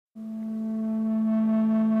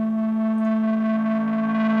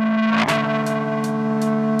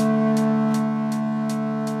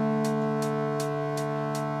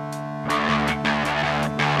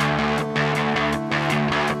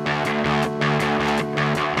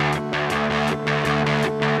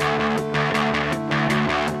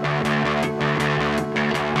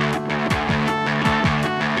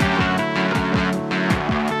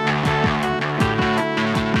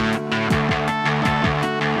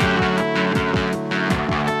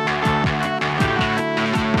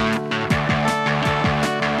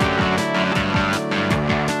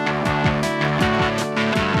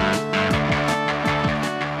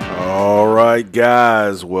right,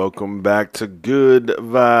 guys, welcome back to Good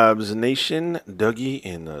Vibes Nation. Dougie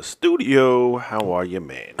in the studio. How are you,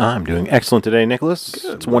 man? I'm doing excellent today, Nicholas.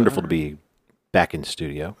 Good, it's wonderful to be back in the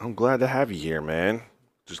studio. I'm glad to have you here, man.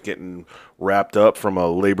 Just getting wrapped up from a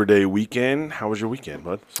Labor Day weekend. How was your weekend,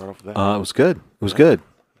 bud? Start off with that. It was good. It was good.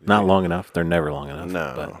 Not long enough. They're never long enough.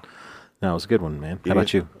 No. But no, it was a good one, man. How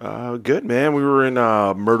about you? Good, man. We were in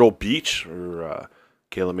Myrtle Beach.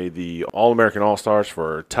 Kayla made the All-American All-Stars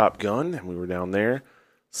for Top Gun, and we were down there.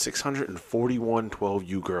 641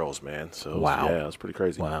 12U girls, man. So, wow. Yeah, it was pretty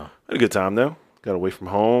crazy. Wow. Had a good time, though. Got away from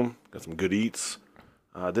home. Got some good eats.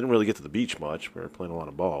 Didn't really get to the beach much. We were playing a lot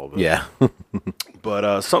of ball. But, yeah.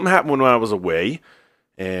 But something happened when I was away,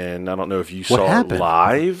 and I don't know if you saw it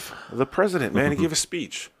live. The president, man, he gave a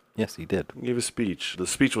speech. Yes, he did. He gave a speech. The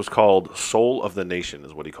speech was called Soul of the Nation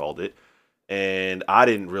is what he called it. And I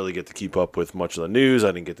didn't really get to keep up with much of the news. I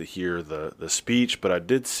didn't get to hear the speech, but I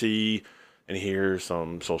did see and hear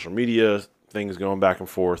some social media things going back and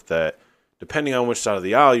forth that depending on which side of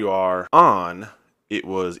the aisle you are on, it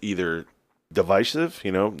was either divisive,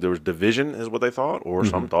 there was division is what they thought, or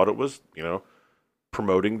some thought it was,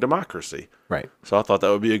 promoting democracy. Right. So I thought that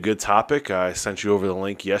would be a good topic. I sent you over the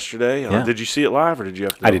link yesterday. Yeah. Did you see it live or did you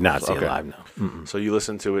have to? I did not see it live, no. Mm-mm. So you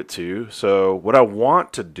listened to it too. So what I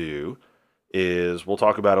want to do is we'll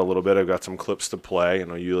talk about it a little bit. I've got some clips to play. I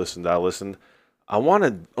know you listened, I listened. I want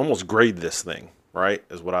to almost grade this thing, right,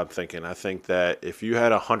 is what I'm thinking. I think that if you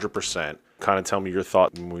had 100%, kind of tell me your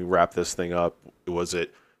thought when we wrap this thing up. Was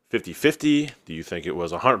it 50-50? Do you think it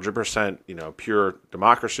was 100%, pure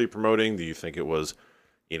democracy promoting? Do you think it was,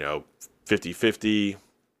 50-50,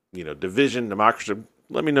 division, democracy?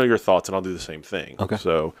 Let me know your thoughts and I'll do the same thing. Okay.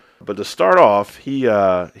 So, but to start off, he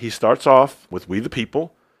starts off with We the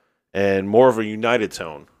People and more of a united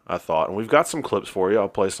tone, I thought. And we've got some clips for you. I'll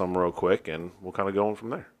play some real quick and we'll kind of go on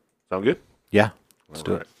from there. Sound good? Yeah. Let's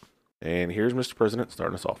do it. And here's Mr. President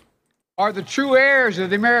starting us off. Are the true heirs of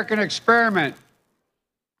the American experiment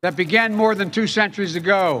that began more than 2 centuries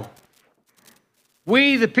ago.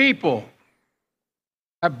 We, the people,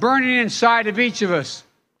 have burning inside of each of us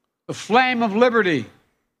the flame of liberty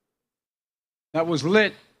that was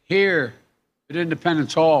lit here at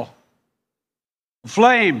Independence Hall. The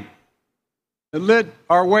flame that lit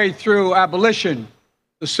our way through abolition,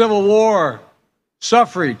 the Civil War,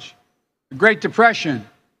 suffrage, the Great Depression,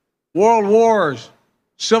 world wars,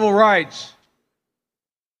 civil rights.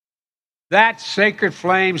 That sacred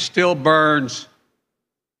flame still burns.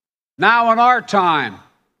 Now in our time,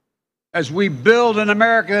 as we build an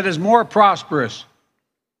America that is more prosperous,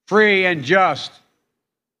 free, and just.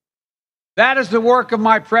 That is the work of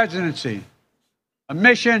my presidency, a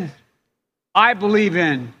mission I believe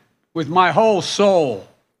in with my whole soul.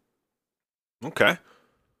 Okay.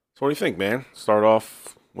 So what do you think, man? Start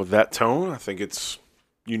off with that tone. I think it's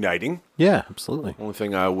uniting. Yeah, absolutely. Only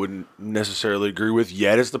thing I wouldn't necessarily agree with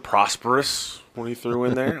yet is the prosperous when he threw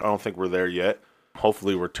in there. I don't think we're there yet.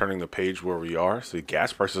 Hopefully we're turning the page where we are. See,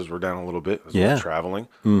 gas prices were down a little bit as we're traveling,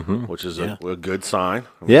 which is a good sign.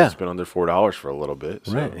 It's been under $4 for a little bit.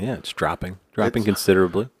 So. Right, yeah, it's dropping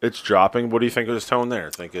considerably. It's dropping. What do you think of this tone there? I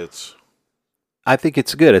think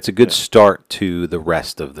it's good. It's a good start to the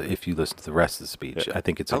rest of the. If you listen to the rest of the speech, I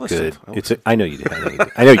think it's I know you did.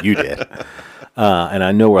 I know you did. And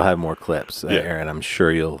I know we'll have more clips, Aaron. I'm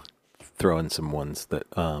sure you'll throw in some ones that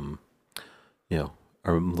are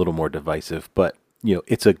a little more divisive, but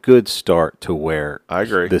it's a good start to where I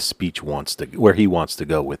agree. The speech where he wants to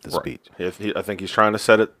go with the speech. I think he's trying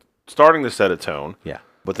to starting to set a tone. Yeah.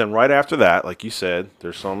 But then right after that, like you said,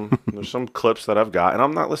 there's some clips that I've got,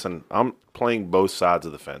 and I'm playing both sides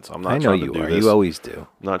of the fence. I'm not. I know you are. You always do.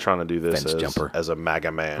 I'm not trying to do this as a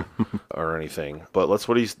MAGA man or anything. But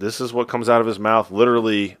this is what comes out of his mouth.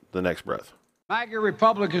 Literally the next breath. MAGA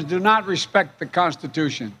Republicans do not respect the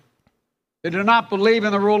Constitution. They do not believe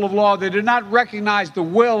in the rule of law. They do not recognize the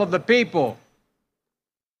will of the people.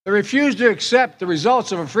 They refuse to accept the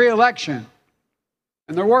results of a free election.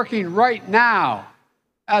 And they're working right now,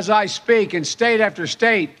 as I speak, in state after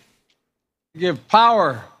state, to give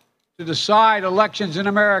power to decide elections in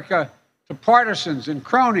America to partisans and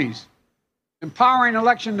cronies, empowering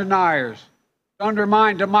election deniers to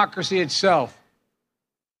undermine democracy itself.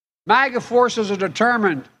 MAGA forces are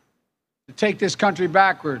determined to take this country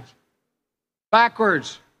backwards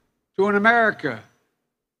to an America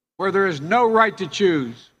where there is no right to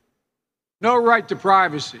choose, no right to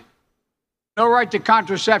privacy, no right to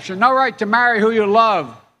contraception, no right to marry who you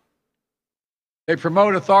love. They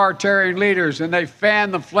promote authoritarian leaders and they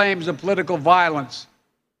fan the flames of political violence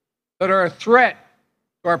that are a threat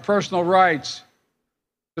to our personal rights,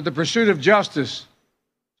 to the pursuit of justice,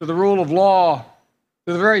 to the rule of law,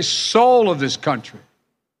 to the very soul of this country.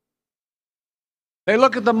 They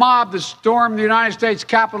look at the mob that stormed the United States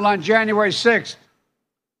Capitol on January 6th,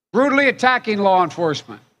 brutally attacking law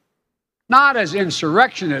enforcement, not as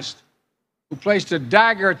insurrectionists who placed a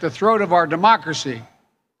dagger at the throat of our democracy,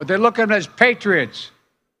 but they look at them as patriots.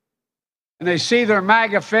 And they see their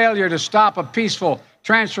MAGA failure to stop a peaceful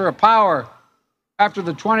transfer of power after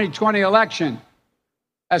the 2020 election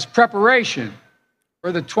as preparation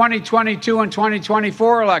for the 2022 and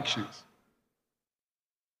 2024 elections.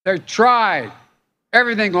 They tried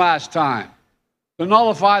everything last time to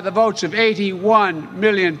nullify the votes of 81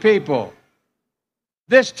 million people.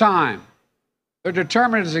 This time, they're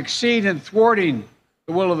determined to succeed in thwarting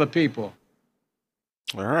the will of the people.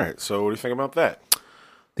 All right. So what do you think about that?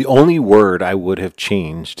 The only word I would have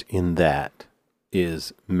changed in that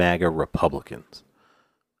is MAGA Republicans.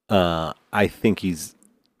 I think he's,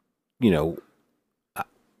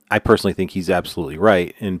 I personally think he's absolutely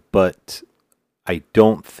right, but I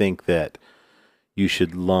don't think that you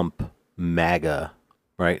should lump MAGA,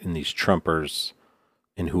 right, and these Trumpers,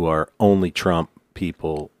 and who are only Trump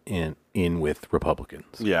people in with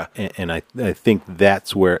Republicans. Yeah, and I think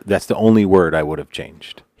that's the only word I would have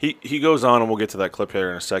changed. He goes on, and we'll get to that clip here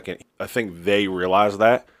in a second. I think they realized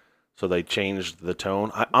that, so they changed the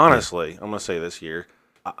tone. I'm going to say this here.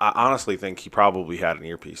 I honestly think he probably had an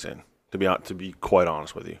earpiece in. To be quite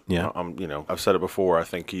honest with you, yeah. I've said it before. I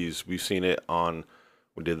think we've seen it on.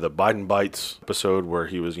 We did the Biden Bites episode where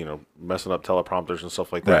he was, messing up teleprompters and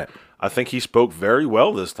stuff like that. Right. I think he spoke very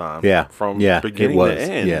well this time. Yeah. From beginning to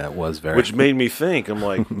end. Yeah, it was very. Which made me think, I'm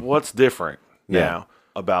like, what's different now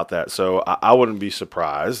about that? So I wouldn't be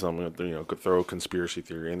surprised. I'm going to, throw a conspiracy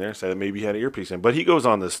theory in there, say that maybe he had an earpiece in. But he goes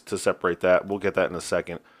on to separate that. We'll get that in a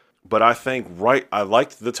second. But I think, I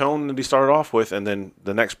liked the tone that he started off with, and then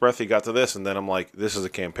the next breath he got to this, and then I'm like, this is a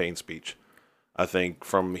campaign speech. I think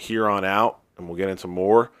from here on out, and we'll get into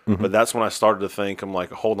more, but that's when I started to think, I'm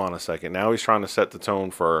like, hold on a second. Now he's trying to set the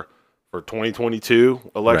tone for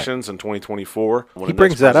 2022 elections and 2024. He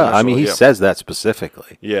brings that up. I mean, he says that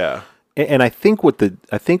specifically. Yeah. And I think what the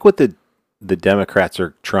Democrats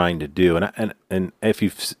are trying to do, and if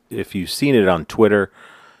you've seen it on Twitter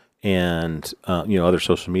and other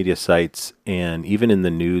social media sites, and even in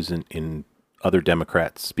the news and in other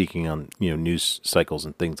Democrats speaking on news cycles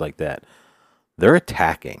and things like that, they're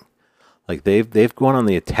attacking. Like they've gone on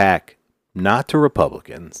the attack, not to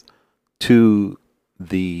Republicans, to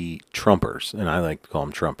the Trumpers, and I like to call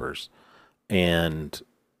them Trumpers, and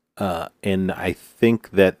I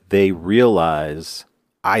think that they realize,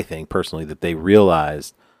 I think personally that they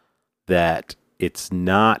realize that it's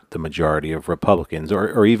not the majority of Republicans,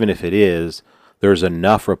 or even if it is, there's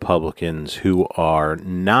enough Republicans who are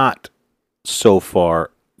not so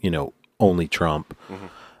far, only Trump,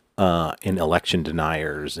 and election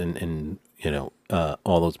deniers, and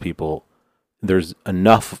all those people. There's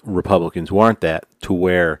enough Republicans who aren't that to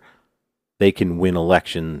where they can win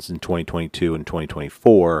elections in 2022 and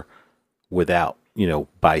 2024 without,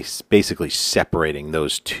 by basically separating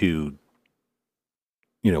those two,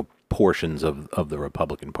 portions of the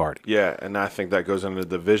Republican Party. Yeah, and I think that goes into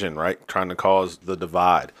the division, right? Trying to cause the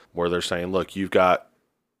divide, where they're saying, look, you've got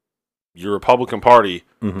your Republican Party,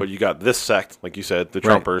 but you got this sect, like you said, the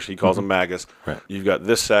Trumpers. He calls them MAGAs. Right. You've got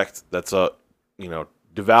this sect that's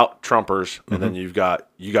devout Trumpers, and then you've got,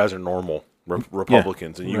 you guys are normal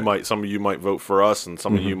Republicans, and some of you might vote for us, and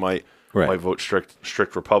some of you might vote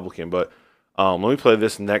strict Republican. But let me play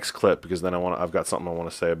this next clip, because then I've got something I want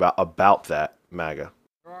to say about that MAGA.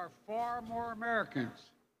 There are far more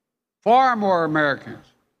Americans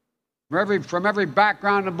from every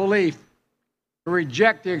background and belief who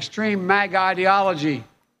reject the extreme MAGA ideology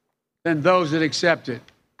than those that accept it.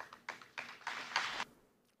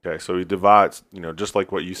 Okay, so he divides, just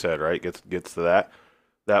like what you said, right? Gets to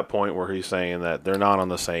that point where he's saying that they're not on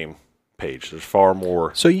the same page. There's far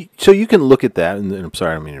more. So you can look at that, and I'm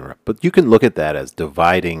sorry, I don't mean to interrupt, but you can look at that as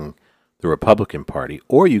dividing the Republican Party,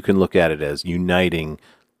 or you can look at it as uniting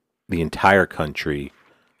the entire country,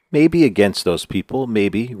 maybe against those people,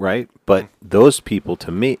 maybe, right? But those people,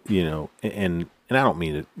 to me, and I don't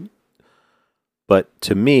mean it, but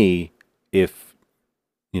to me, if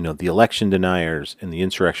the election deniers and the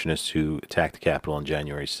insurrectionists who attacked the Capitol on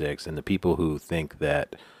January 6th, and the people who think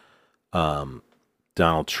that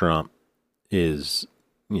Donald Trump is,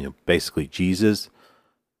 basically Jesus,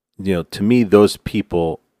 to me, those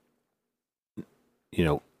people,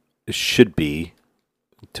 should be,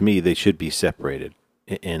 to me, they should be separated.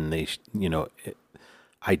 And they,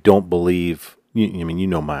 I don't believe,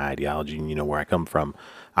 my ideology and where I come from.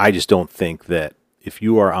 I just don't think that if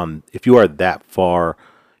you are that far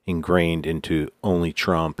ingrained into only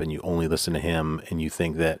Trump and you only listen to him and you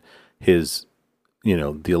think that his,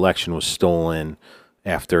 the election was stolen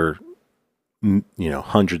after,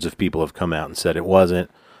 hundreds of people have come out and said it wasn't,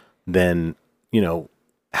 then,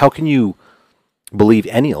 how can you believe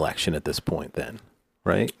any election at this point then?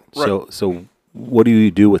 Right. So what do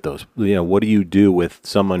you do with those? What do you do with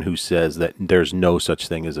someone who says that there's no such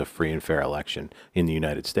thing as a free and fair election in the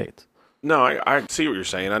United States? No, I see what you're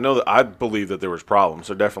saying. I know that I believe that there was problems.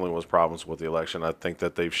 There definitely was problems with the election. I think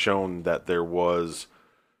that they've shown that there was,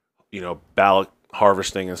 ballot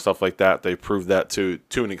harvesting and stuff like that. They proved that to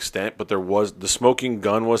an extent, but the smoking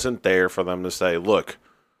gun wasn't there for them to say, look,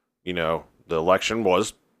 the election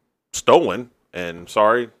was stolen, and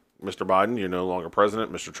sorry, Mr. Biden, you're no longer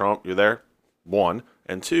president. Mr. Trump, you're there. One.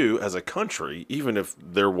 And two, as a country, even if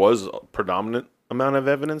there was a predominant amount of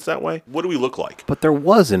evidence that way, what do we look like? But there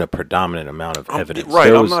wasn't a predominant amount of evidence.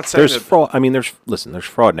 Right. I'm not saying there's fraud. I mean, there's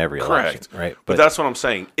fraud in every election, right? But that's what I'm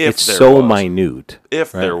saying. If it's there so was, minute.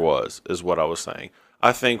 If there was, is what I was saying.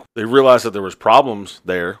 I think they realized that there was problems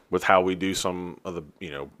there with how we do some of the,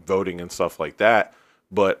 voting and stuff like that.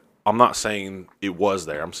 But I'm not saying it was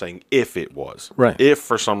there. I'm saying if it was. Right. If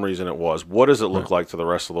for some reason it was, what does it look like to the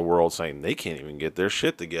rest of the world saying they can't even get their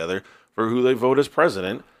shit together for who they vote as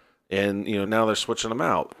president? And, now they're switching them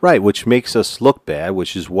out. Right, which makes us look bad,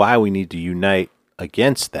 which is why we need to unite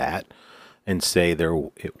against that and say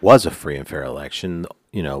it was a free and fair election.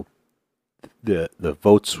 The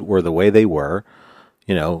votes were the way they were.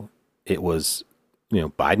 It was,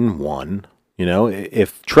 Biden won.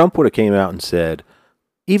 If Trump would have came out and said,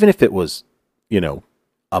 even if it was,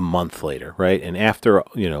 a month later, right? And after,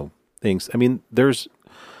 things, I mean, there's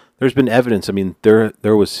been evidence. I mean,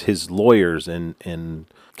 there was his lawyers and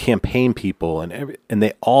campaign people and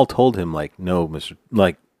they all told him no,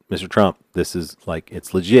 Mr. Trump, this is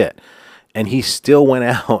it's legit. And he still went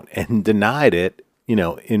out and denied it, he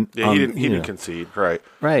didn't concede. Right.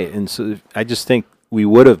 Right. And so I just think we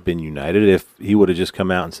would have been united if he would have just come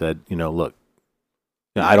out and said, look,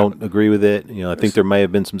 I don't agree with it. I think there may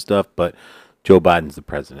have been some stuff, but Joe Biden's the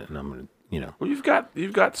president, and I'm going to, Well,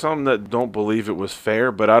 you've got some that don't believe it was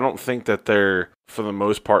fair, but I don't think that they're, for the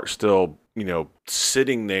most part, still,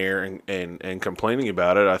 sitting there and complaining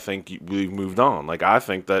about it. I think we've moved on. I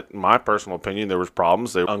think that, in my personal opinion, there was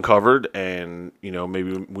problems they uncovered, and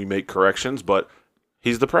maybe we make corrections, but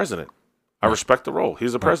he's the president. I respect the role.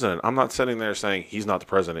 He's the president. I'm not sitting there saying he's not the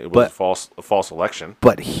president. It was a false election.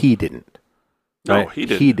 But he didn't. No, right? he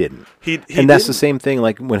didn't. He didn't. And that's the same thing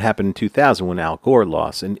like what happened in 2000 when Al Gore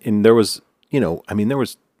lost. And there was, there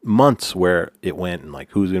was months where it went and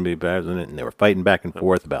who's going to be president, and they were fighting back and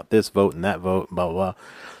forth about this vote and that vote, blah, blah, blah.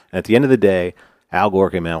 And at the end of the day, Al Gore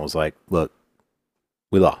came out and was like, look,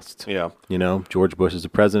 we lost. Yeah. George Bush is the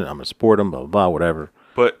president. I'm going to support him, blah, blah, blah, whatever.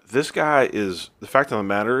 But this guy is, the fact of the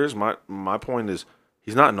matter is, my point is,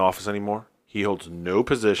 he's not in office anymore. He holds no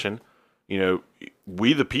position.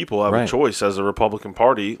 We the people have a choice as a Republican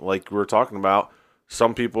Party, like we were talking about.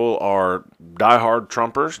 Some people are diehard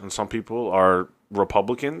Trumpers, and some people are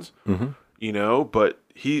Republicans. Mm-hmm. But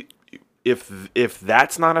if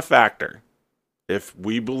that's not a factor, if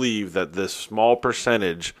we believe that this small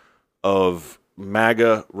percentage of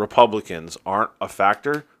MAGA Republicans aren't a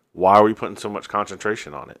factor, why are we putting so much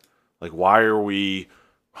concentration on it? Why are we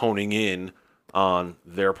honing in on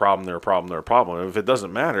their problem? And if it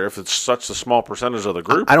doesn't matter, if it's such a small percentage of the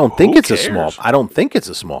group, I don't think it's cares? I don't think it's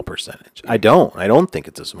a small percentage. I don't think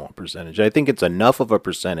it's a small percentage. I think it's enough of a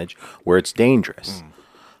percentage where it's dangerous.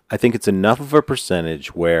 I think it's enough of a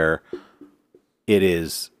percentage where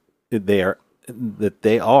they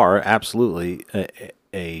are absolutely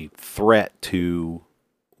a threat to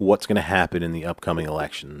what's going to happen in the upcoming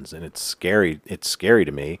elections, and it's scary. It's scary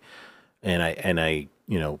to me, and I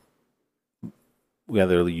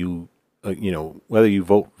whether you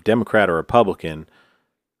vote Democrat or Republican,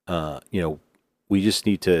 we just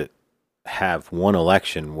need to have one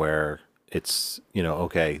election where it's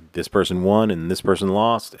okay, this person won and this person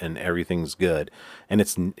lost and everything's good, and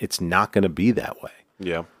it's not going to be that way.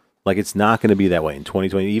 Yeah. It's not going to be that way in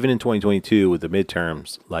 2020, even in 2022 with the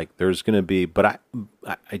midterms. There's going to be, but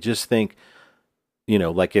I just think,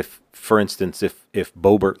 if, for instance, if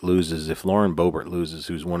Boebert loses, if Lauren Boebert loses,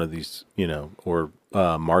 who's one of these, or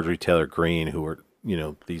Marjorie Taylor Greene, who are,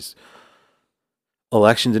 these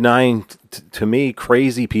election denying, to me,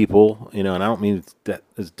 crazy people, and I don't mean that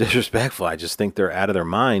as disrespectful. I just think they're out of their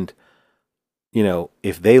mind.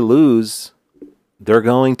 If they lose, they're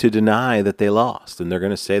going to deny that they lost, and they're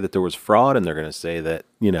going to say that there was fraud, and they're going to say that,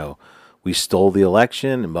 we stole the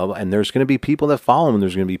election, and blah, blah. And there's going to be people that follow them, and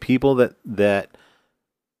there's going to be people that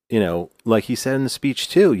like he said in the speech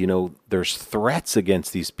too, there's threats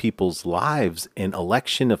against these people's lives, and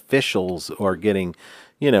election officials are getting,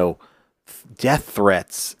 death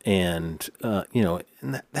threats, and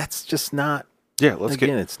and that's just not. Yeah,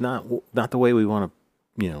 it's not the way we want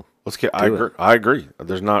to, Let's get. I agree.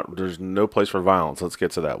 There's no place for violence. Let's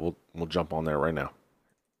get to that. We'll jump on there right now.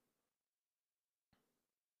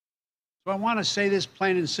 So I want to say this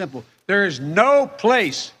plain and simple: there is no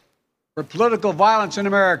place for political violence in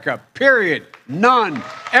America. Period. None.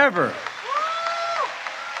 Ever.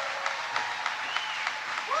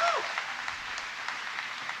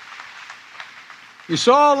 We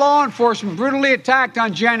saw law enforcement brutally attacked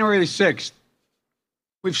on January the 6th.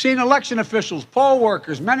 We've seen election officials, poll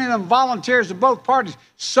workers, many of them volunteers of both parties,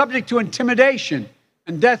 subject to intimidation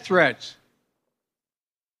and death threats.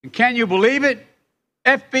 And can you believe it?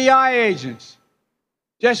 FBI agents,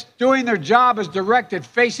 just doing their job as directed,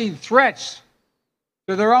 facing threats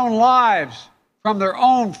to their own lives from their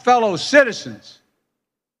own fellow citizens.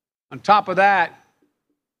 On top of that,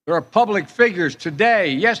 there are public figures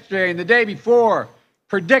today, yesterday, and the day before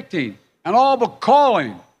predicting and all but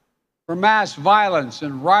calling for mass violence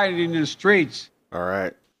and rioting in the streets. All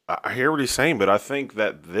right. I hear what he's saying, but I think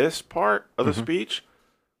that this part of the speech,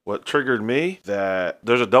 what triggered me, that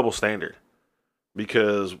there's a double standard.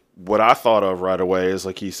 Because what I thought of right away is,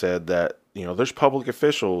 like he said, that, there's public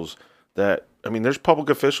officials that, there's public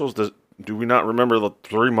officials that, do we not remember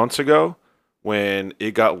 3 months ago when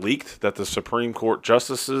it got leaked that the Supreme Court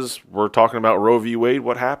justices were talking about Roe v. Wade?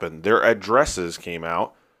 What happened? Their addresses came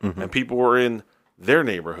out, and people were in their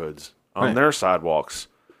neighborhoods, on their sidewalks,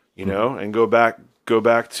 and go back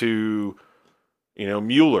to,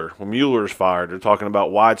 Mueller. When Mueller's fired, they're talking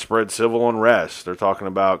about widespread civil unrest. They're talking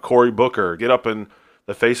about Cory Booker, get up in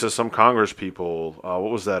the face of some Congress people.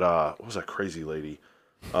 What was that crazy lady?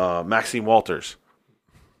 Maxine Walters.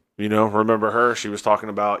 Remember her? She was talking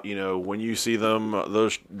about, when you see them,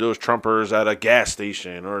 those Trumpers at a gas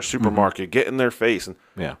station or a supermarket, get in their face. And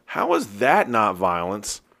how is that not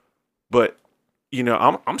violence? But,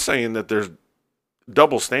 I'm saying that there's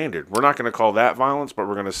double standard. We're not going to call that violence, but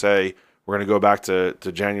we're going to say we're going to go back to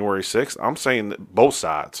January 6th. I'm saying that both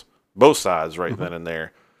sides right then and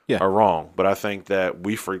there are wrong. But I think that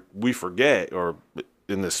we forget, or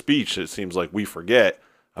in this speech, it seems like we forget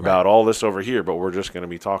about all this over here, but we're just going to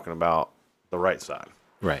be talking about the right side.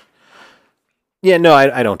 Right. Yeah, no,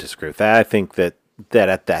 I don't disagree with that. I think that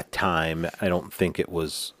at that time, I don't think it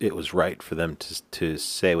was right for them to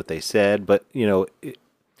say what they said, but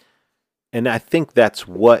and I think that's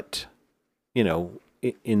what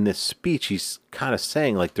in this speech he's kind of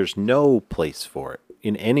saying, like, there's no place for it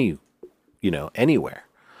in any anywhere,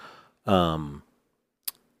 and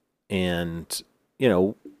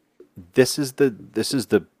this is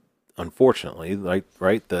the unfortunately,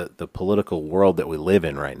 the political world that we live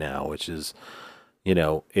in right now, which is,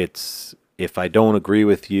 it's, if I don't agree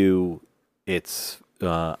with you, it's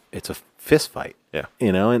a fist fight. Yeah.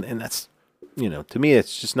 And that's, to me,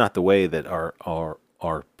 it's just not the way that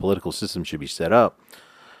our political system should be set up.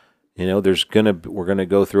 We're gonna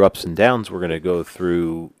go through ups and downs. We're gonna go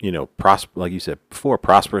through, like you said before,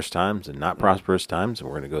 prosperous times and not prosperous times, and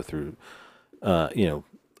we're gonna go through,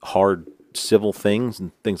 hard civil things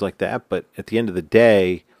and things like that. But at the end of the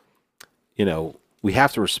day, we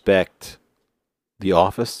have to respect the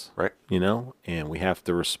office, right? And we have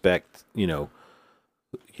to respect,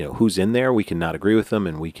 who's in there. We can not agree with them,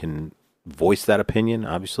 and we can voice that opinion,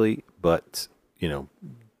 obviously. But the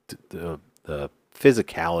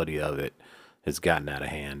physicality of it has gotten out of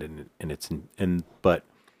hand, but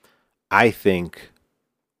I think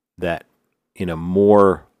that in a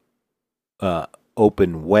more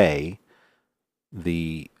open way,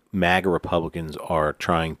 the MAGA Republicans are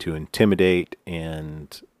trying to intimidate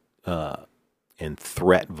and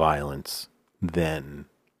threat violence than,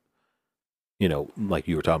 like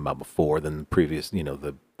you were talking about before, than the previous,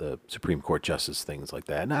 the Supreme Court justice, things like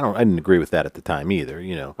that. And I didn't agree with that at the time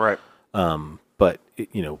either, Right. But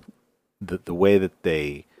the way that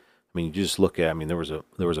they, you just look at, there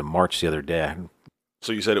was a march the other day.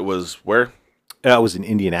 So you said it was where? It was in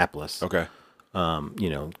Indianapolis. Okay.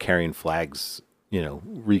 Carrying flags,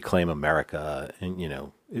 reclaim America,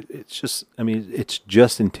 and it's just, it's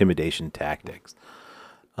just intimidation tactics.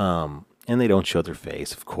 And they don't show their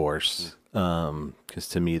face, of course, because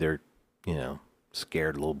to me they're,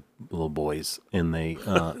 scared little boys, and they,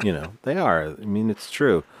 they are. It's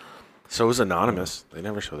true. So is Anonymous. They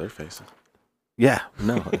never show their faces. Yeah,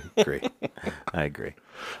 no, I agree. I agree.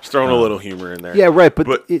 Just throwing a little humor in there. Yeah, right.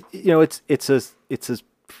 But it's a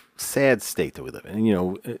sad state that we live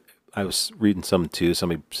in. I was reading some too.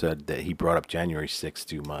 Somebody said that he brought up January 6th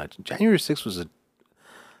too much. January 6th was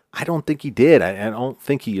I don't think he did. I don't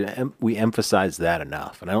think we emphasized that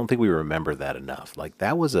enough, and I don't think we remember that enough. Like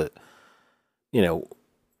that was we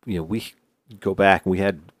go back and we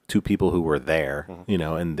had two people who were there,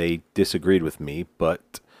 and they disagreed with me,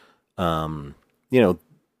 but you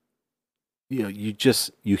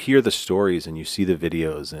hear the stories and you see the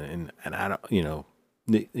videos and I don't, you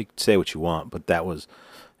can say what you want, but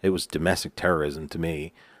it was domestic terrorism to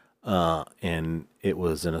me. And it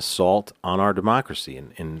was an assault on our democracy.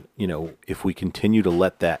 And if we continue to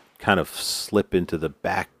let that kind of slip into the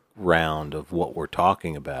background of what we're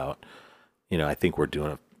talking about, I think we're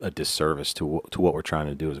doing a disservice to what we're trying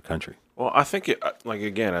to do as a country. Well, I think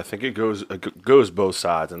I think it goes both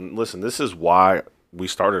sides. And listen, this is why we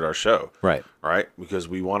started our show. Right. Because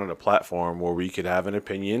we wanted a platform where we could have an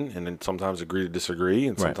opinion and then sometimes agree to disagree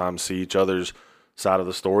and sometimes see each other's side of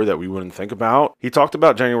the story that we wouldn't think about. He talked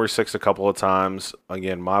about January 6th a couple of times.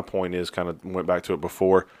 Again, my point is kind of went back to it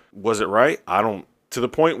before. Was it right? To the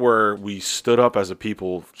point where we stood up as a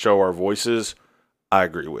people, show our voices, I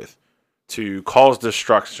agree with. To cause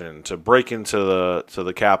destruction, to break into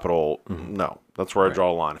the Capitol, no. That's where I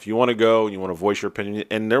draw a line. If you want to go, you want to voice your opinion,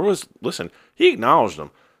 and he acknowledged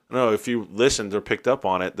them. No, if you listened or picked up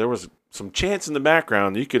on it, there was some chants in the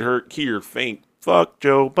background. You could hear faint, "Fuck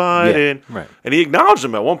Joe Biden." Yeah, right. And he acknowledged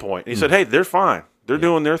them at one point. And he said, "Hey, they're fine. They're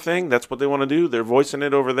doing their thing. That's what they want to do. They're voicing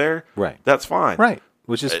it over there. Right. That's fine. Right.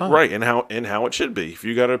 Which is fine. Right. And how it should be. If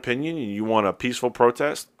you got an opinion and you want a peaceful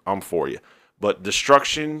protest, I'm for you. But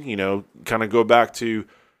destruction, kind of go back to,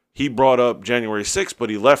 he brought up January 6th,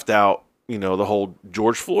 but he left out, the whole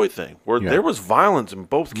George Floyd thing, where there was violence in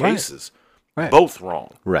both cases, both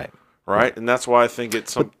wrong, right. And that's why I think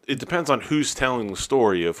it depends on who's telling the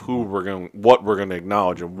story of what we're going to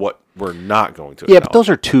acknowledge and what we're not going to. Yeah, but those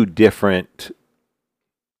are two different.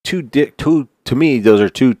 To me, those are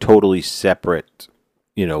two totally separate,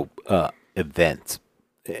 events,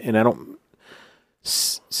 and I don't.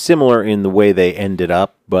 Similar in the way they ended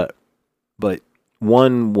up, but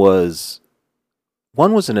one was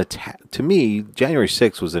an attack. To me, January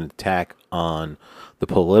 6th was an attack on the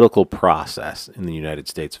political process in the United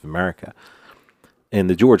States of America, and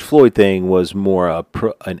the George Floyd thing was more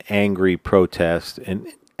an angry protest. And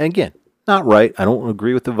again, not right. I don't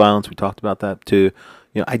agree with the violence. We talked about that too.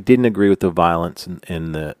 I didn't agree with the violence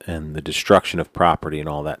and the destruction of property and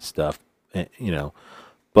all that stuff.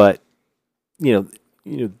 But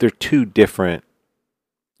they're two different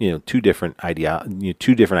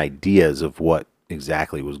ideas of what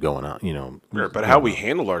exactly was going on. But how we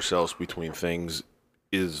handle ourselves between things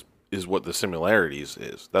is what the similarities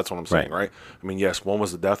is. That's what I'm saying, right? I mean, yes, one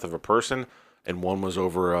was the death of a person, and one was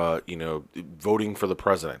over, voting for the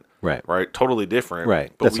president. Right. Totally different.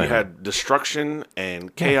 Right. But we had destruction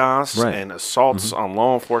and chaos and assaults on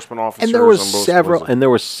law enforcement officers. And there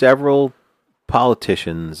were several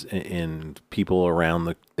politicians and people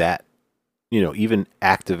around that, even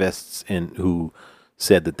activists who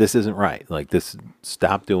said that this isn't right. Like this,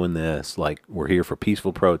 stop doing this. Like we're here for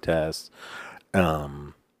peaceful protests.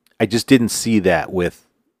 I just didn't see that with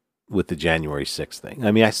the January 6th thing.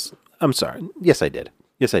 I mean, I'm sorry. Yes, I did.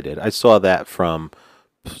 I saw that from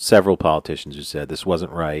several politicians who said this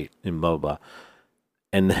wasn't right and blah, blah, blah.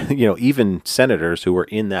 And, even senators who were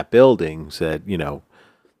in that building said,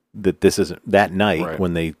 that this isn't that night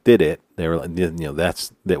when they did it. They were like,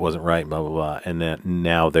 that wasn't right, blah blah blah, and that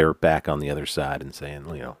now they're back on the other side and saying,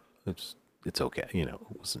 it's okay,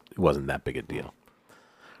 it wasn't that big a deal.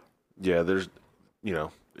 Yeah, there's,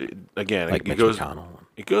 again, like it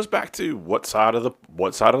goes back to what side of the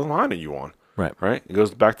line are you on? Right. It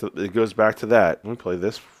goes back to that. Let me play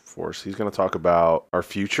this for us. He's going to talk about our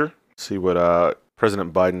future. See what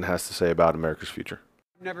President Biden has to say about America's future.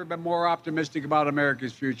 Never been more optimistic about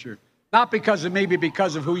America's future. Not because of me, but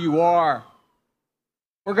because of who you are.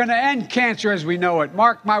 We're going to end cancer as we know it.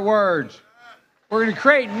 Mark my words. We're going to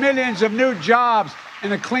create millions of new jobs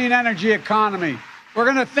in a clean energy economy. We're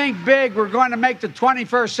going to think big. We're going to make the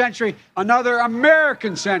 21st century another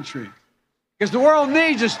American century because the world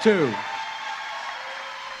needs us to.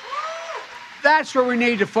 That's where we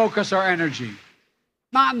need to focus our energy.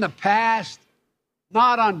 Not in the past,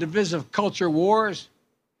 not on divisive culture wars,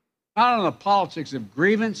 not on the politics of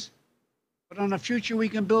grievance, but on a future we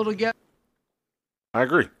can build together. I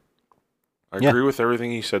agree. I agree with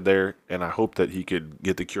everything he said there, and I hope that he could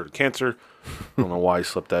get the cure to cancer. I don't know why he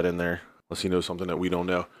slipped that in there, unless he knows something that we don't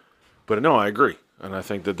know. But no, I agree. And I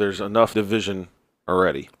think that there's enough division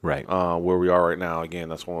already. Where we are right now. Again,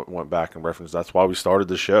 that's what we went back and referenced. That's why we started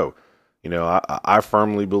the show. I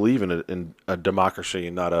firmly believe in a democracy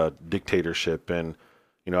and not a dictatorship. And,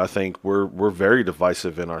 I think we're very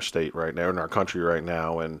divisive in our state right now, in our country right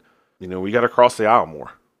now. And, we got to cross the aisle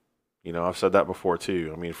more. I've said that before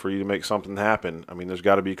too. I mean, for you to make something happen, I mean, there's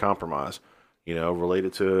got to be compromise,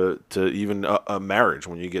 related to even a marriage.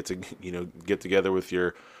 When you get to, get together with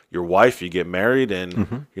your wife, you get married,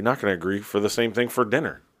 and you're not going to agree for the same thing for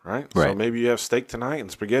dinner, right? So maybe you have steak tonight and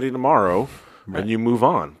spaghetti tomorrow, and you move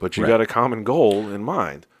on. But you got a common goal in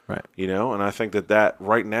mind, right? And I think that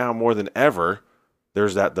right now more than ever,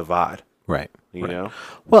 there's that divide, right? You know.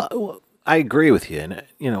 Well, I agree with you, and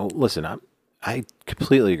listen, I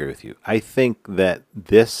completely agree with you. I think that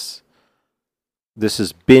this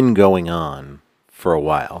has been going on for a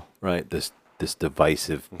while, right? This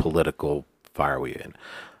divisive political fire we in.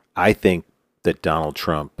 I think that Donald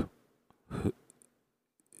Trump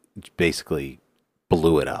basically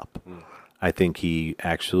blew it up. I think he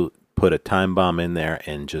actually put a time bomb in there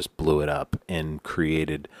and just blew it up and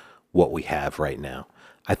created what we have right now.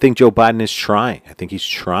 I think Joe Biden is trying. I think he's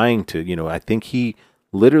trying to, I think he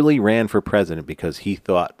literally ran for president because he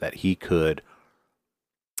thought that he could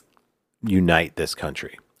unite this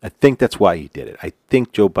country. I think that's why he did it. I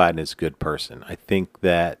think Joe Biden is a good person. I think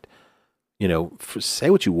that, say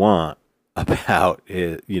what you want about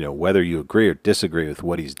it, whether you agree or disagree with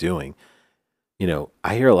what he's doing.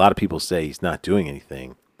 I hear a lot of people say he's not doing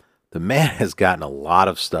anything. The man has gotten a lot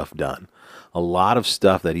of stuff done. A lot of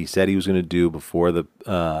stuff that he said he was going to do before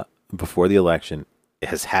the election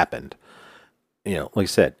has happened. Like I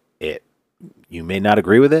said, you may not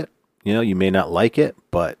agree with it, you may not like it,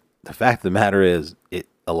 but the fact of the matter is,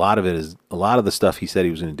 a lot of the stuff he said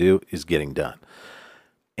he was going to do is getting done.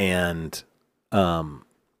 And,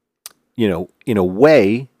 in a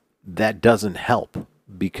way that doesn't help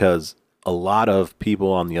because a lot of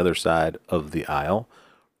people on the other side of the aisle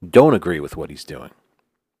don't agree with what he's doing.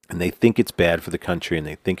 And they think it's bad for the country, and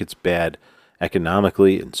they think it's bad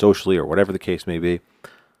economically and socially or whatever the case may be.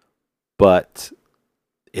 But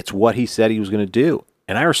it's what he said he was going to do.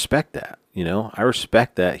 And I respect that. I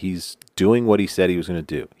respect that he's doing what he said he was going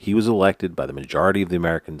to do. He was elected by the majority of the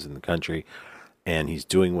Americans in the country, and he's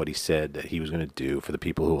doing what he said that he was going to do for the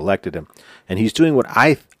people who elected him. And he's doing what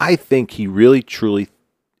I think he really, truly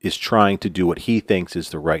is trying to do what he thinks is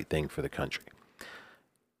the right thing for the country.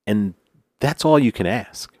 And that's all you can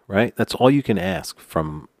ask, right? That's all you can ask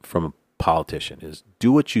from a politician is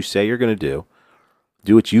do what you say you're going to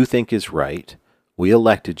do what you think is right. We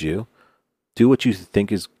elected you. Do what you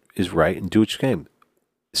think is right and do what you can.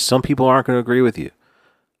 Some people aren't going to agree with you,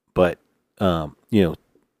 but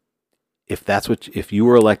if you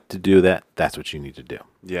were elected to do that, that's what you need to do.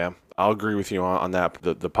 Yeah, I'll agree with you on that.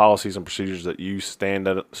 The policies and procedures that you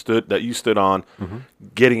stood on,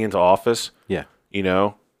 getting into office. Yeah,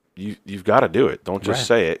 you've got to do it. Don't just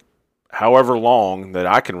say it. However long that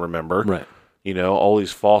I can remember, right? All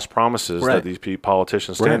these false promises that these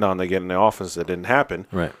politicians stand on, they get in the office that didn't happen.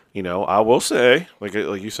 Right. I will say, like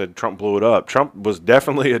you said, Trump blew it up. Trump was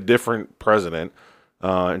definitely a different president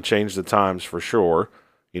and changed the times for sure.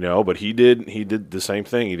 But he did the same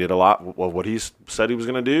thing. He did a lot of what he said he was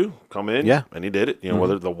going to do, come in, and he did it.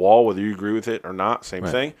 Whether the wall, whether you agree with it or not, same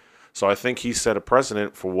thing. So I think he set a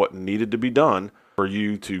precedent for what needed to be done for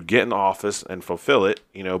you to get in office and fulfill it,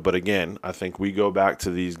 but again, I think we go back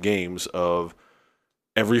to these games of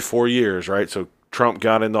every 4 years, right? So Trump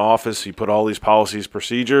got into office, he put all these policies,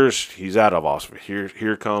 procedures, he's out of office.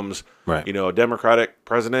 Here comes, a Democratic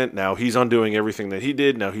president. Now he's undoing everything that he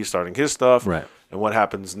did. Now he's starting his stuff. Right. And what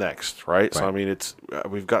happens next, right? So, I mean,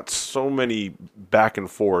 we've got so many back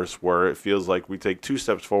and forth where it feels like we take 2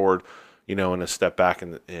 steps forward, and a step back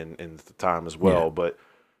in the time as well. Yeah. But,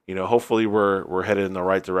 hopefully we're headed in the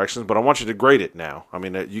right directions. But I want you to grade it now. I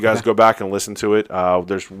mean, you guys go back and listen to it.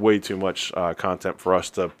 There's way too much content for us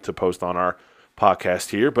to post on our podcast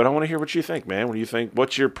here. But I want to hear what you think, man. What do you think?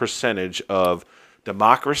 What's your percentage of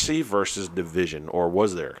democracy versus division, or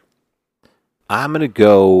was there? I'm going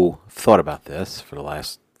to thought about this for the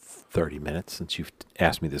last 30 minutes since you've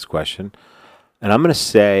asked me this question. And I'm going to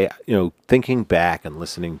say, thinking back and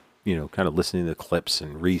listening, kind of listening to the clips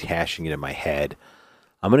and rehashing it in my head,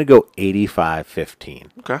 I'm going to go 85-15.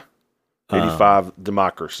 Okay. 85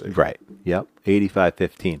 democracy. Right. Yep.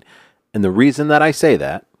 85-15. And the reason that I say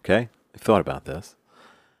that, okay, I thought about this,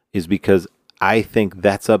 is because I think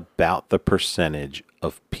that's about the percentage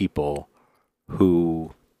of people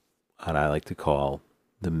who, what I like to call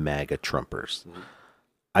the MAGA Trumpers. Mm-hmm.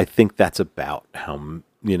 I think that's about how,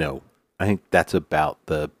 I think that's about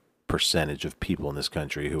the percentage of people in this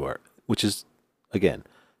country who are, which is, again,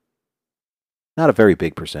 not a very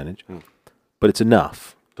big percentage, but it's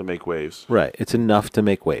enough to make waves. Right. It's enough to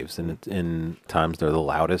make waves, and in times they're the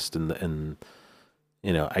loudest, and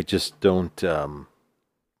I just don't. I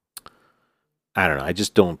don't know. I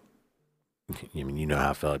just don't. I mean, you know how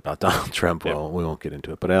I felt about Donald Trump. Well, we won't get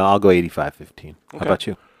into it, but I'll go 85-15. Okay. How about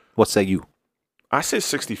you? What say you? I say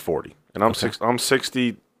 60-40, and I'm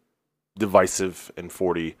 60 divisive and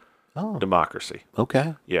 40 democracy.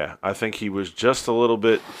 Okay. Yeah, I think he was just a little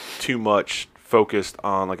bit too much focused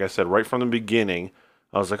on, like I said, right from the beginning.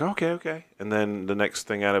 I was like, okay. And then the next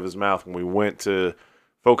thing out of his mouth, when we went to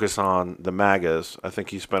focus on the MAGAs, I think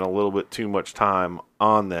he spent a little bit too much time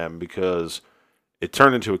on them because it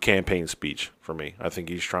turned into a campaign speech for me. I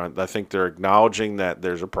think they're acknowledging that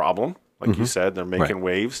there's a problem. Like you said, they're making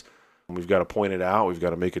waves. We've got to point it out. We've got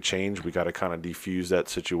to make a change. We've got to kind of defuse that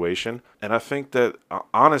situation. And I think that,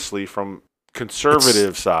 honestly, from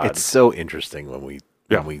conservative side. It's so interesting when we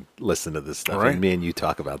listen to this stuff. Right. And me and you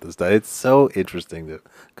talk about this stuff. It's so interesting.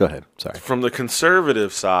 Go ahead. Sorry. From the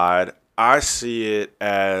conservative side, I see it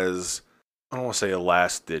as, I don't want to say a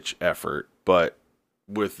last-ditch effort, but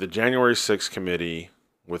with the January 6th committee,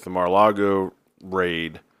 with the Mar-a-Lago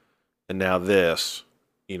raid, and now this,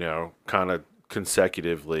 kind of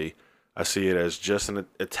consecutively, I see it as just an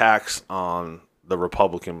attacks on the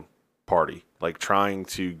Republican Party, like trying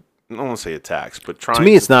to, I don't want to say attacks, but trying to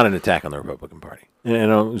me, it's not an attack on the Republican Party. And I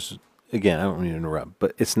don't mean to interrupt,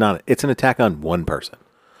 but it's not. It's an attack on one person,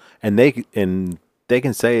 and they can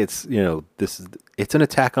say it's it's an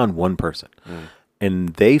attack on one person, and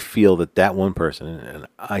they feel that one person, and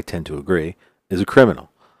I tend to agree, is a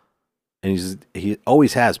criminal, and he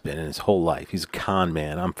always has been in his whole life. He's a con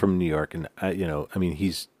man. I'm from New York, and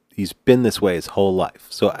he's been this way his whole life.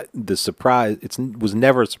 So the surprise, was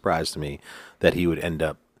never a surprise to me that he would end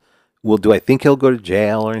up. Well, do I think he'll go to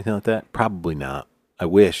jail or anything like that? Probably not. I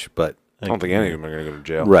wish, but I don't think any of them are going to go to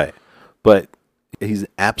jail. Right, but he's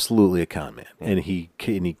absolutely a con man, and he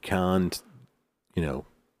conned,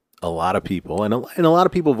 a lot of people, and a lot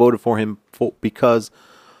of people voted for him because,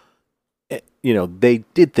 they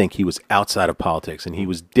did think he was outside of politics and he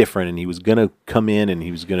was different, and he was going to come in and he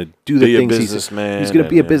was going to do the things he said. He was going to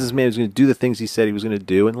be a businessman. He was going to do the things he said he was going to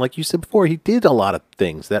do, and like you said before, he did a lot of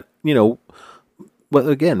things that Well,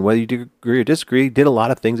 again, whether you agree or disagree, he did a lot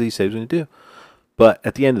of things that he said he was going to do. But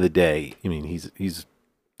at the end of the day, I mean, he's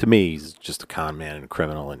to me, he's just a con man and a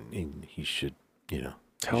criminal, and he should,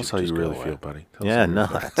 Tell us how you really feel, buddy.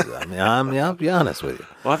 I'll be honest with you.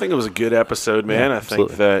 Well, I think it was a good episode, man. Yeah, I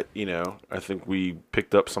think that, I think we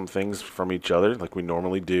picked up some things from each other like we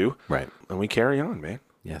normally do. Right. And we carry on, man.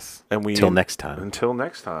 Yes. And Until next time. Until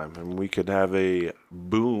next time. And we could have a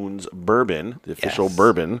Boone's Bourbon, the official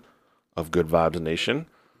bourbon of Good Vibes Nation,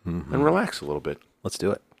 and relax a little bit. Let's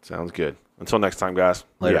do it. Sounds good. Until next time, guys.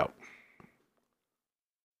 Later. We out.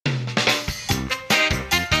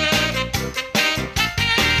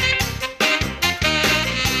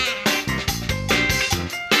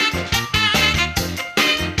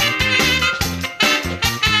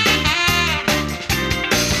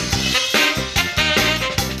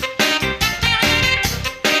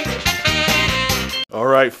 All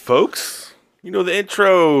right, folks. You know the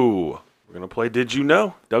intro. We're going to play Did You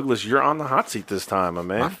Know? Douglas, you're on the hot seat this time, my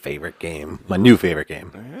man. My favorite game. My new favorite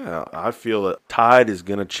game. Yeah, I feel that tide is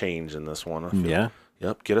going to change in this one. Yeah?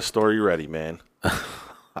 Yep, get a story ready, man. I'm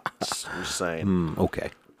just saying.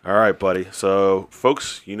 Okay. All right, buddy. So,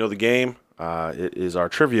 folks, you know the game. It is our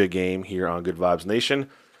trivia game here on Good Vibes Nation.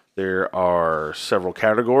 There are several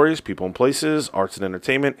categories: people and places, arts and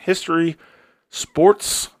entertainment, history,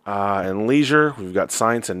 sports and leisure. We've got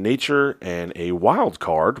science and nature, and a wild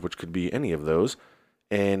card, which could be any of those.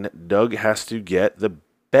 And Doug has to get the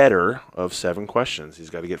better of 7 questions. He's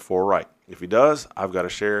got to get 4 right. If he does, I've got to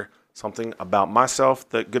share something about myself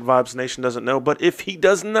that Good Vibes Nation doesn't know. But if he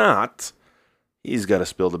does not, he's got to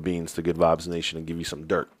spill the beans to Good Vibes Nation and give you some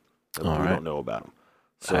dirt that we don't know about him.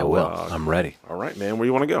 So I will. I'm ready. All right, man. Where do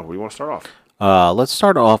you want to go? Where do you want to start off? Let's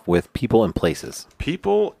start off with people and places.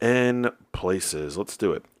 People and places. Let's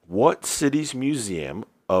do it. What city's museum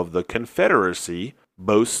of the Confederacy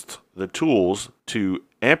boasts the tools to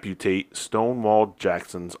amputate Stonewall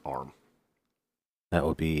Jackson's arm? That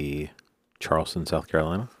would be Charleston, South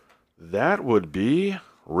Carolina. That would be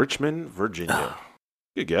Richmond, Virginia.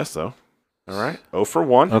 Good guess, though. All right. 0 for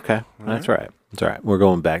 1. Okay. That's all right. That's all right. We're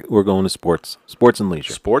going back. We're going to sports. Sports and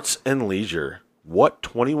leisure. Sports and leisure. What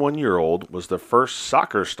 21-year-old was the first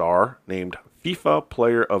soccer star named FIFA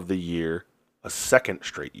Player of the Year a second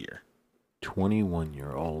straight year?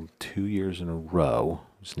 21-year-old, 2 years in a row,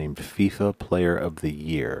 was named FIFA Player of the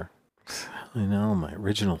Year. I know my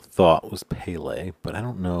original thought was Pele, but I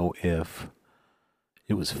don't know if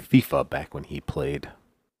it was FIFA back when he played.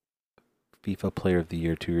 FIFA Player of the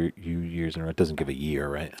Year 2 years in a row. It doesn't give a year,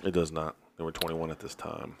 right? It does not. They were 21 at this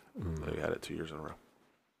time. They had it 2 years in a row.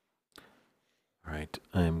 All right.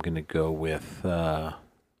 I'm going to go with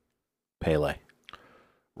Pele.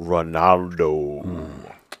 Ronaldo.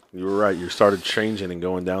 You were right. You started changing and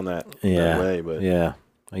going down that way. But yeah.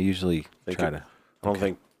 I usually try to. I don't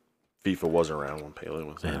think FIFA was around when Pele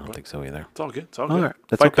was there. I don't think so either. It's all good. It's all good. Right.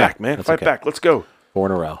 That's Fight okay. back, man. That's Fight okay. back. Let's go. 4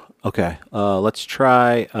 in a row. Okay. Let's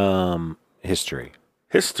try history.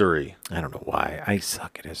 History. I don't know why. I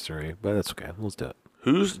suck at history, but that's okay. Let's do it.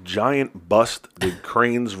 Whose giant bust did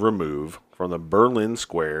cranes remove from the Berlin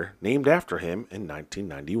Square named after him in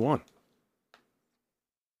 1991?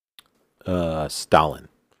 Stalin.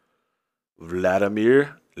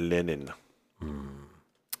 Vladimir Lenin.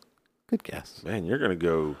 Good guess. Man, you're going to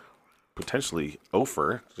go potentially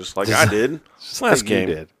over, just like I did Just last like game.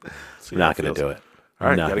 You did. See I'm how not it going to feels. do it. All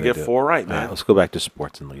right, got to get 4 right, All man. right, let's go back to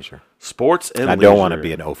sports and leisure. Sports and I leisure. don't want to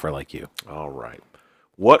be an ofer like you. All right.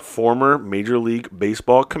 What former Major League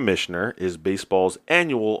Baseball commissioner is baseball's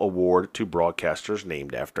annual award to broadcasters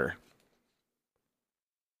named after?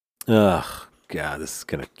 Ugh, God, this is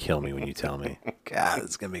going to kill me when you tell me. God,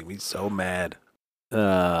 it's going to make me so mad.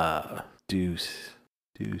 Deucey.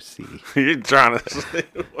 You're trying to say,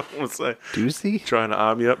 what I'm gonna say? Deucey? Trying to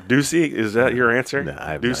arm you up. Ducey, is that your answer? No,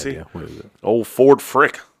 I have Ducey? no idea. What is it? Old Ford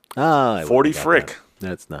Frick. Ah, 40 Frick. That.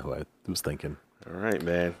 That's not who I was thinking. All right,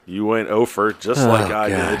 man. You went over just like I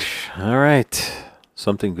did. All right.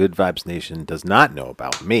 Something Good Vibes Nation does not know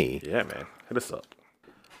about me. Yeah, man. Hit us up.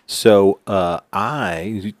 So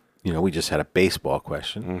we just had a baseball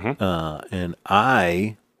question. And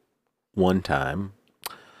I, one time,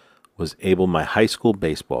 my high school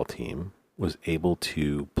baseball team was able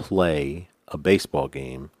to play a baseball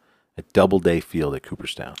game at Doubleday Field at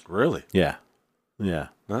Cooperstown. Really? Yeah. Yeah.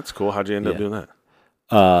 That's cool. How'd you end up doing that?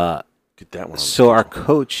 Get that one. So our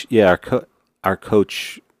coach, our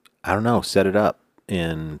coach, I don't know, set it up.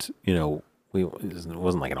 And, it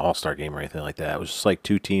wasn't like an all-star game or anything like that. It was just like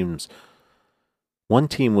 2 teams. One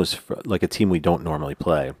team was like a team we don't normally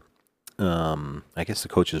play. I guess the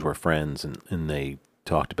coaches were friends, and they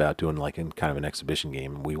talked about doing like kind of an exhibition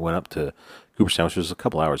game. We went up to Cooperstown, which was a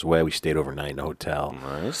couple hours away. We stayed overnight in a hotel.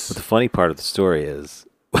 Nice. But the funny part of the story is,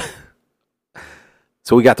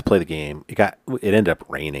 so we got to play the game. It ended up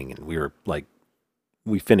raining, and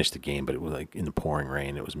we finished the game, but it was like in the pouring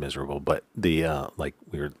rain. It was miserable. But we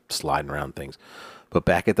were sliding around things. But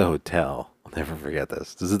back at the hotel, I'll never forget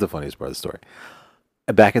this. This is the funniest part of the story.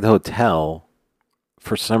 Back at the hotel,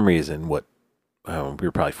 for some reason, we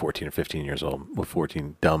were probably 14 or 15 years old. What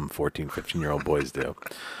 15-year-old boys do.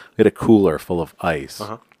 We had a cooler full of ice,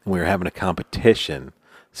 and we were having a competition,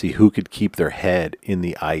 see who could keep their head in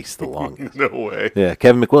the ice the longest. No way. Yeah,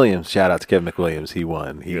 Kevin McWilliams. Shout out to Kevin McWilliams. He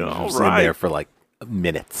won. He was in there for like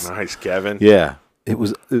minutes. Nice, Kevin. Yeah. It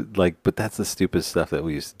was but that's the stupid stuff that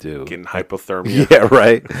we used to do. Getting hypothermia. Yeah,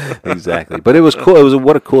 right. Exactly. But it was cool. It was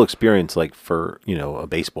what a cool experience, like for a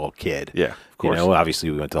baseball kid. Yeah, of course.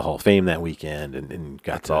 Obviously we went to the Hall of Fame that weekend and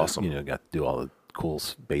got to awesome. got to do all the cool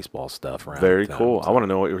baseball stuff around. Very town. cool. I want to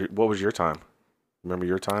know what was your time. Remember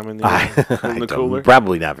your time in the cooler?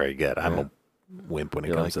 Probably not very good. I'm a wimp when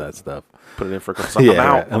it comes to that stuff. Put it in for some. I'm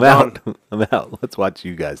out. Right. I'm out. I'm out. Let's watch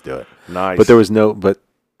you guys do it. Nice. But there was no. But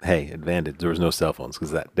hey, advantage. There was no cell phones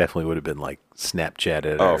because that definitely would have been like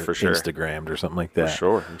Snapchatted or for sure. Instagrammed or something like that. For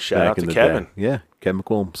sure. And shout out to Kevin. Yeah, Kevin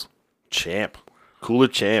McWilliams. Champ. Cooler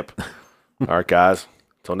champ. All right, guys.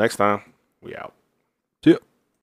 Till next time, we out.